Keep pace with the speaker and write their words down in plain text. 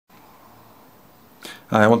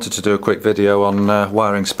I wanted to do a quick video on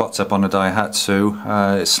wiring spots up on a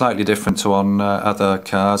Daihatsu. It's slightly different to on other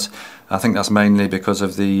cars. I think that's mainly because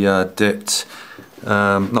of the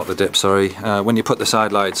when you put the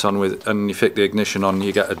side lights on and you flick the ignition on,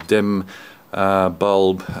 you get a dim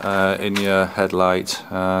bulb in your headlight,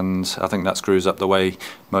 and I think that screws up the way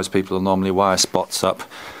most people normally wire spots up.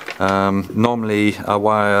 Normally I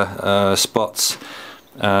wire spots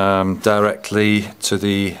directly to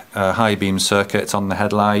the high beam circuit on the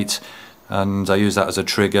headlight, and I use that as a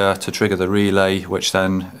trigger to trigger the relay, which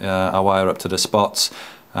then I wire up to the spots.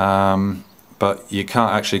 But you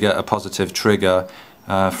can't actually get a positive trigger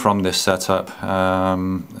from this setup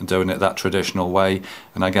doing it that traditional way,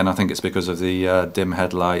 and again I think it's because of the dim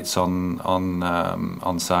headlights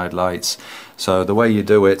on side lights. So the way you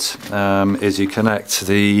do it is you connect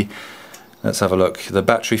the, let's have a look, the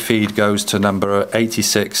battery feed goes to number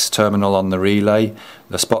 86 terminal on the relay.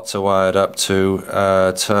 The spots are wired up to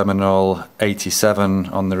terminal 87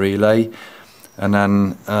 on the relay, and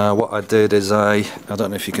then what I did is I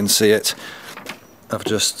don't know if you can see it, I've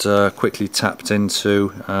just quickly tapped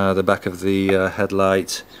into the back of the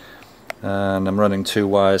headlight, and I'm running two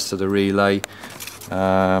wires to the relay.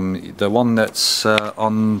 The one that's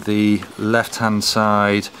on the left hand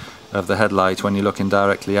side of the headlight, when you're looking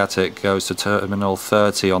directly at it, goes to terminal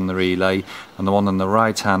 30 on the relay, and the one on the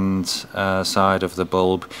right hand side of the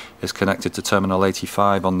bulb is connected to terminal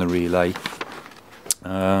 85 on the relay.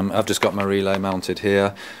 I've just got my relay mounted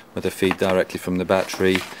here with a feed directly from the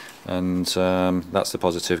battery, and that's the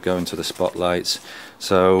positive going to the spotlights.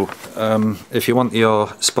 So if you want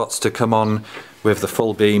your spots to come on with the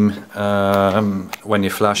full beam when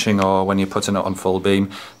you're flashing or when you're putting it on full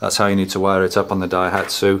beam, that's how you need to wire it up on the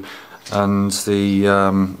Daihatsu. And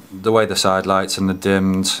the way the side lights and the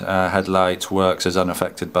dimmed headlight works is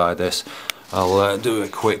unaffected by this. I'll do a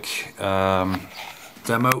quick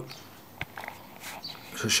demo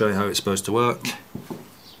to show you how it's supposed to work.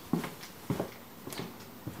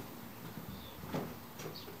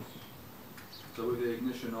 So with the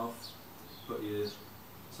ignition off, put your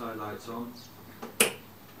side lights on.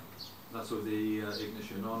 That's with the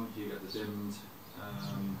ignition on, you get the dimmed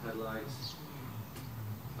headlights.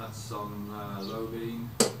 That's on low beam,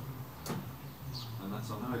 and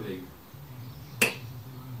that's on high beam.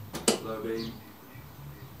 Low beam,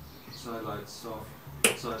 side lights off,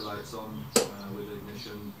 side lights on with the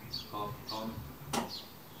ignition off, on.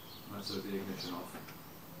 That's with the ignition off.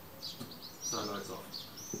 Side lights off.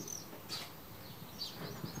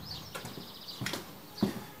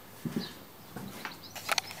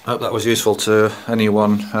 I hope that was useful to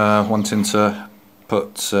anyone wanting to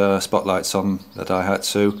put spotlights on the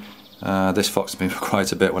Daihatsu. This foxed me for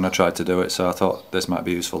quite a bit when I tried to do it, so I thought this might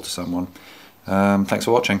be useful to someone. Thanks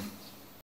for watching.